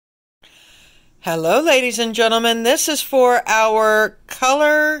Hello, ladies and gentlemen. This is for our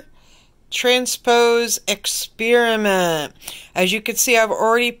color transpose experiment. As you can see, I've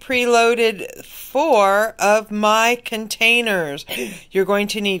already preloaded 4 of my containers. You're going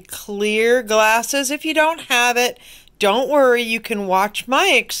to need clear glasses. If you don't have it, don't worry, you can watch my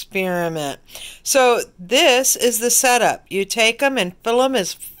experiment. So this is the setup. You take them and fill them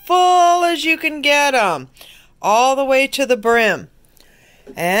as full as you can get them, all the way to the brim.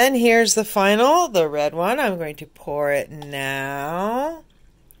 And here's the final, the red one. I'm going to pour it now.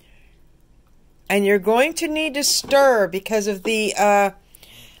 And you're going to need to stir because of the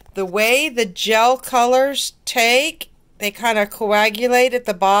way the gel colors take. They kind of coagulate at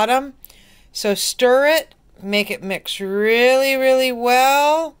the bottom. So stir it, make it mix really, really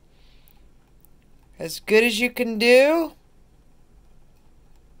well. As good as you can do.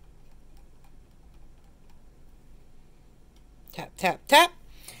 Tap, tap, tap.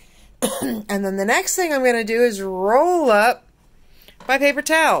 And then the next thing I'm going to do is roll up my paper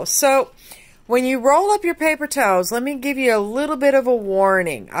towels. So when you roll up your paper towels, let me give you a little bit of a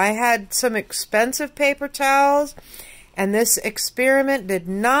warning. I had some expensive paper towels, and this experiment did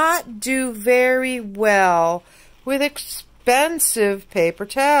not do very well with expensive paper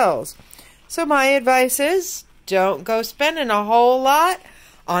towels. So my advice is don't go spending a whole lot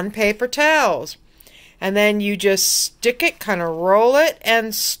on paper towels. And then you just stick it, kind of roll it,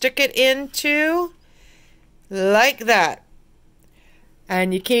 and stick it into like that.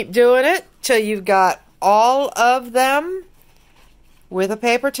 And you keep doing it till you've got all of them with a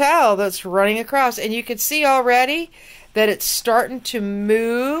paper towel that's running across. And you can see already that it's starting to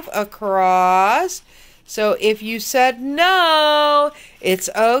move across. So if you said no, it's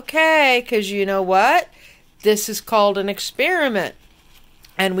okay, because you know what? This is called an experiment.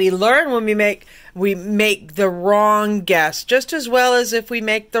 And we learn when we make the wrong guess, just as well as if we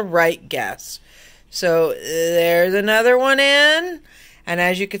make the right guess. So there's another one in. And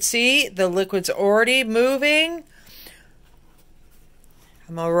as you can see, the liquid's already moving.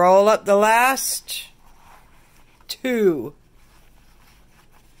 I'm going to roll up the last 2.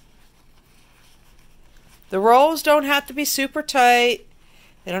 The rolls don't have to be super tight.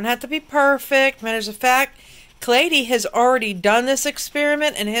 They don't have to be perfect. Matters of fact, Clady has already done this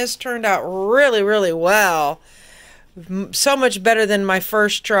experiment and his turned out really, really well. So much better than my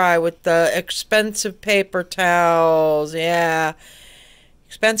first try with the expensive paper towels. Yeah.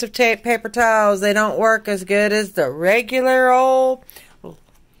 Expensive paper towels, they don't work as good as the regular old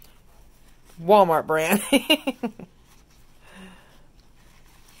Walmart brand.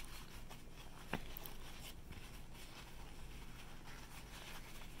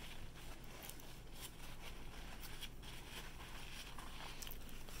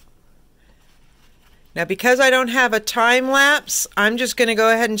 Now, because I don't have a time lapse, I'm just going to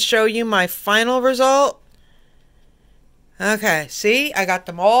go ahead and show you my final result. Okay, see, I got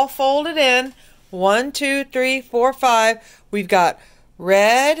them all folded in. 1, 2, 3, 4, 5. We've got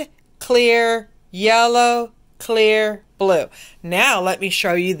red, clear, yellow, clear, blue. Now, let me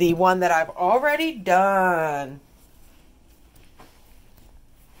show you the one that I've already done.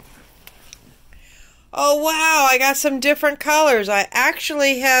 Oh, wow, I got some different colors. I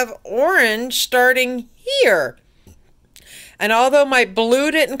actually have orange starting here. And although my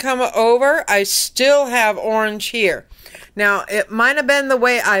blue didn't come over, I still have orange here. Now, it might have been the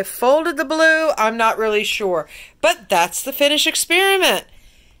way I folded the blue. I'm not really sure. But that's the finished experiment.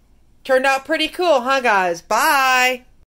 Turned out pretty cool, huh, guys? Bye.